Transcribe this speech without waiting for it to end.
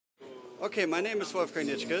Okay, my name is Wolfgang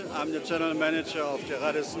Nitschke. I'm the general manager of the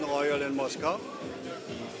Radisson Royal in Moscow.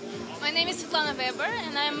 My name is Svetlana Weber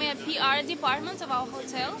and I'm a PR department of our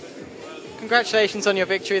hotel. Congratulations on your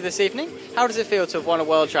victory this evening. How does it feel to have won a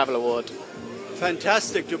World Travel Award?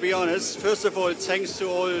 Fantastic, to be honest. First of all, thanks to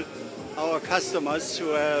all our customers who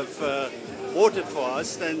have voted for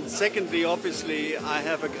us. And secondly, obviously, I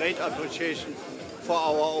have a great appreciation for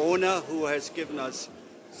our owner who has given us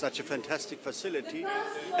such a fantastic facility.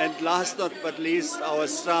 And last but not least, our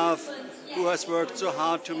staff who has worked so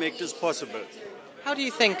hard to make this possible. How do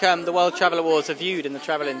you think the World Travel Awards are viewed in the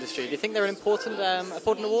travel industry? Do you think they're an important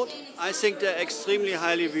award? I think they're extremely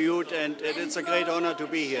highly viewed, and it's a great honor to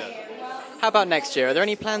be here. How about next year? Are there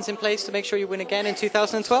any plans in place to make sure you win again in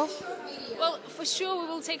 2012? Well, for sure we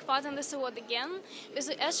will take part in this award again, because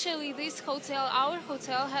actually this hotel, our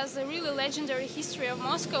hotel, has a really legendary history of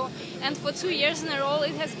Moscow, and for 2 years in a row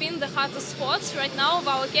it has been the hottest spot right now of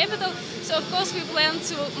our capital, so of course we plan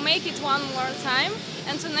to make it one more time,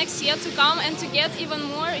 and to next year to come and to get even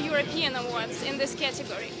more European awards in this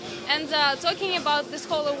category. And talking about this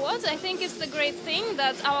whole awards, I think it's the great thing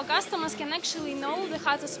that our customers can actually know the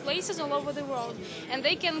hottest places all over the world, and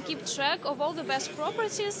they can keep track of all the best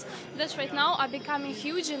properties that right now are becoming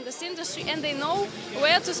huge in this industry, and they know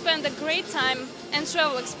where to spend a great time and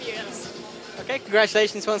travel experience. Okay,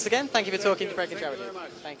 congratulations once again. Thank you for talking to Break and Travel.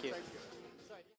 Thank you.